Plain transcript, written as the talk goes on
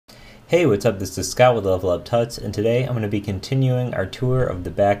Hey, what's up? This is Scott with Level Up Tuts, and today I'm going to be continuing our tour of the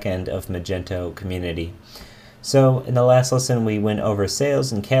back end of Magento community. So in the last lesson we went over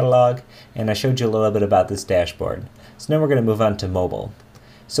sales and catalog, and I showed you a little bit about this dashboard. So now we're going to move on to mobile.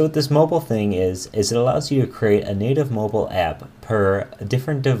 So what this mobile thing is it allows you to create a native mobile app per a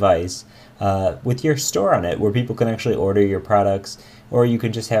different device with your store on it, where people can actually order your products, or you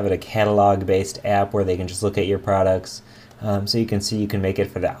can just have it a catalog-based app where they can just look at your products. So you can see you can make it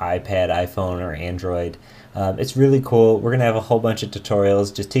for the iPad, iPhone, or Android. It's really cool. We're going to have a whole bunch of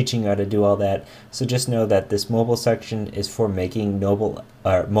tutorials just teaching you how to do all that. So just know that this mobile section is for making mobile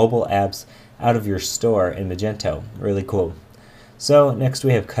apps out of your store in Magento. Really cool. So next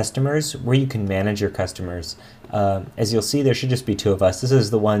we have customers, where you can manage your customers. As you'll see, there should just be two of us. This is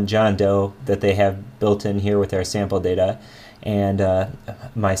the one, John Doe, that they have built in here with our sample data. And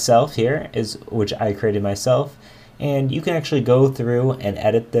myself here, which I created myself. And you can actually go through and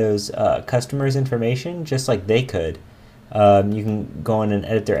edit those customers' information just like they could. You can go in and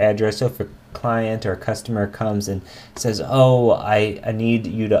edit their address. So if a client or a customer comes and says, oh, I need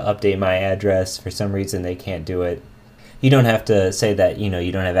you to update my address, for some reason they can't do it, you don't have to say that you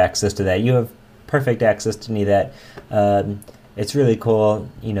don't have access to that. You have perfect access to any of that. It's really cool.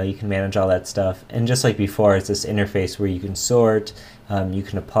 You can manage all that stuff. And just like before, it's this interface where you can sort, you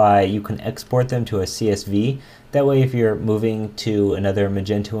can apply, you can export them to a CSV. That way, if you're moving to another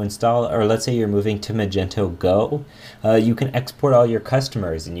Magento install, or let's say you're moving to Magento Go, you can export all your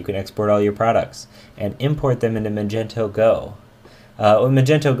customers and you can export all your products and import them into Magento Go. What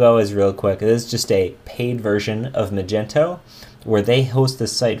Magento Go is, real quick, it is just a paid version of Magento where they host the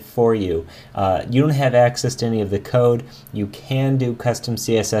site for you. You don't have access to any of the code. You can do custom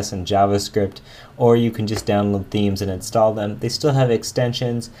CSS and JavaScript, or you can just download themes and install them. They still have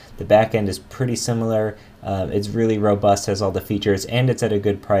extensions. The backend is pretty similar. It's really robust, has all the features, and it's at a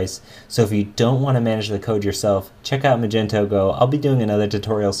good price. So if you don't want to manage the code yourself, check out Magento Go. I'll be doing another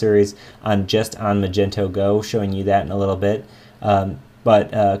tutorial series on Magento Go, showing you that in a little bit.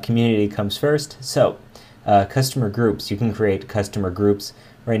 But community comes first. So customer groups, you can create customer groups.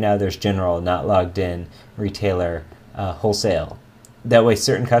 Right now there's general, not logged in, retailer, wholesale. That way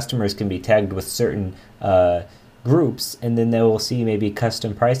certain customers can be tagged with certain groups, and then they will see maybe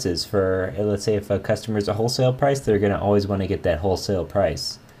custom prices for, let's say if a customer is a wholesale price, they're going to always want to get that wholesale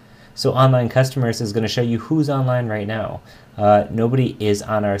price. So online customers is going to show you who's online right now. Nobody is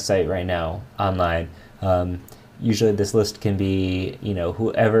on our site right now online. Usually this list can be,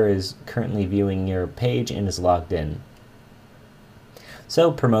 whoever is currently viewing your page and is logged in.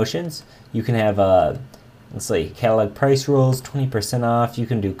 So promotions, you can have, let's say, catalog price rules, 20% off. You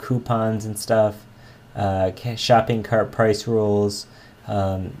can do coupons and stuff. Shopping cart price rules,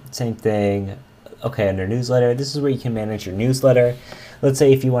 same thing. Okay, under newsletter, this is where you can manage your newsletter. Let's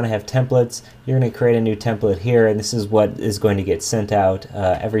say if you want to have templates, you're going to create a new template here, and this is what is going to get sent out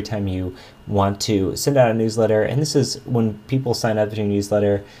every time you want to send out a newsletter. And this is when people sign up to your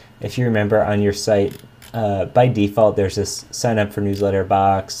newsletter. If you remember, on your site, by default, there's this sign up for newsletter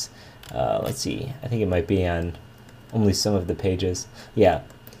box. Let's see, I think it might be on only some of the pages. Yeah.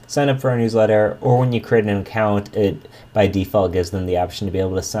 Sign up for a newsletter, or when you create an account, it by default gives them the option to be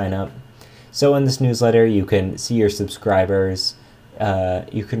able to sign up. So in this newsletter, you can see your subscribers,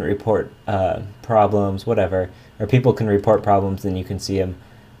 you can report problems, whatever, or people can report problems and you can see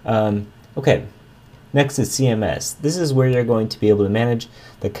them. Okay, next is CMS. This is where you're going to be able to manage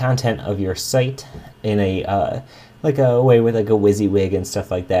the content of your site in a like a way with like a WYSIWYG and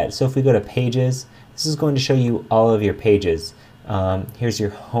stuff like that. So if we go to pages, this is going to show you all of your pages. Here's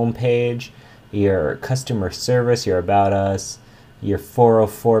your home page, your customer service, your about us, your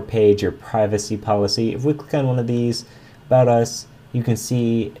 404 page, your privacy policy. If we click on one of these, about us, you can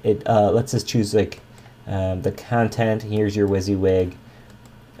see it lets us choose like the content. Here's your WYSIWYG.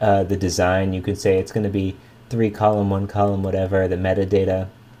 The design, you can say it's going to be 3 column, 1 column, whatever, the metadata.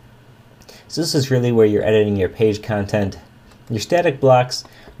 So this is really where you're editing your page content. Your static blocks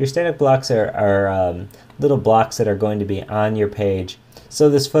are little blocks that are going to be on your page. So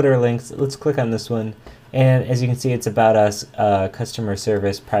this footer links, let's click on this one, and as you can see, it's about us, customer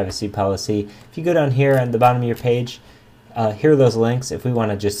service, privacy policy. If you go down here on the bottom of your page, here are those links. If we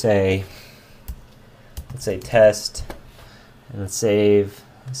want to just say, let's say test, and let's save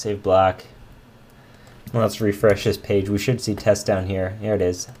block. Well, let's refresh this page. We should see test down here. Here it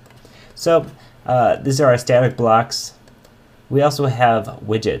is. So these are our static blocks. We also have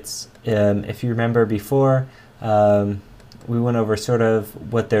widgets. If you remember before, we went over sort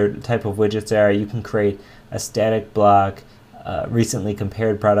of what their type of widgets are. You can create a static block, recently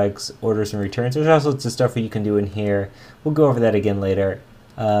compared products, orders and returns. There's all sorts of stuff you can do in here. We'll go over that again later.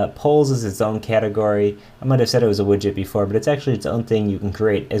 Polls is its own category. I might have said it was a widget before, but it's actually its own thing. You can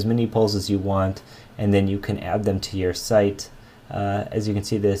create as many polls as you want, and then you can add them to your site. As you can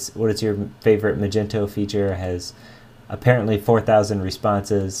see, this what is your favorite Magento feature has apparently 4,000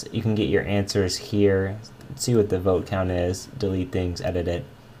 responses. You can get your answers here, see what the vote count is, delete things, edit it.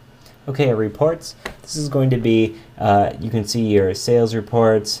 Okay, reports. This is going to be, you can see your sales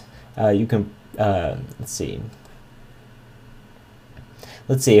reports. You can, let's see.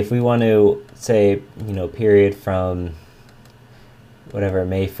 Let's see, if we want to say, period from whatever,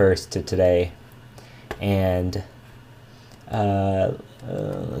 May 1st to today, and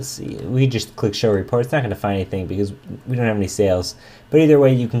let's see, we just click show report. It's not going to find anything because we don't have any sales. But either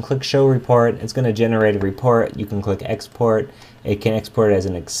way, you can click show report. It's going to generate a report. You can click export. It can export it as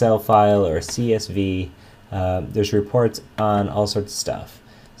an Excel file or a CSV. There's reports on all sorts of stuff.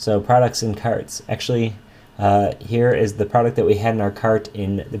 So products and carts. Actually, here is the product that we had in our cart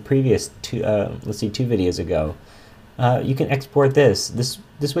in the previous two videos ago. You can export this.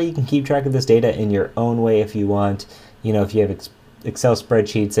 This way you can keep track of this data in your own way if you want. If you have Excel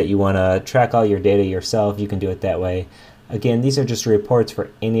spreadsheets that you want to track all your data yourself, you can do it that way. Again, these are just reports for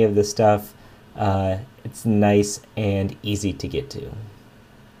any of this stuff. It's nice and easy to get to.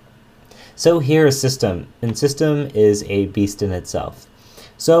 So here is system, and system is a beast in itself.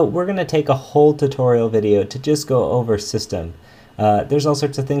 So we're going to take a whole tutorial video to just go over system. There's all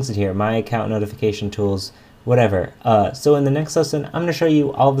sorts of things in here, my account notification tools, whatever. So in the next lesson, I'm going to show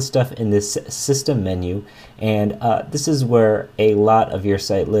you all the stuff in this system menu, and this is where a lot of your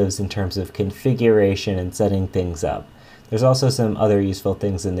site lives in terms of configuration and setting things up. There's also some other useful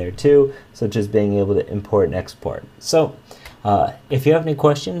things in there too, such as being able to import and export. So if you have any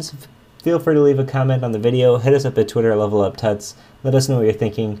questions, feel free to leave a comment on the video. Hit us up at Twitter, @LevelUpTuts. Let us know what you're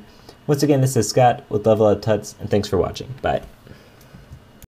thinking. Once again, this is Scott with Level Up Tuts, and thanks for watching. Bye.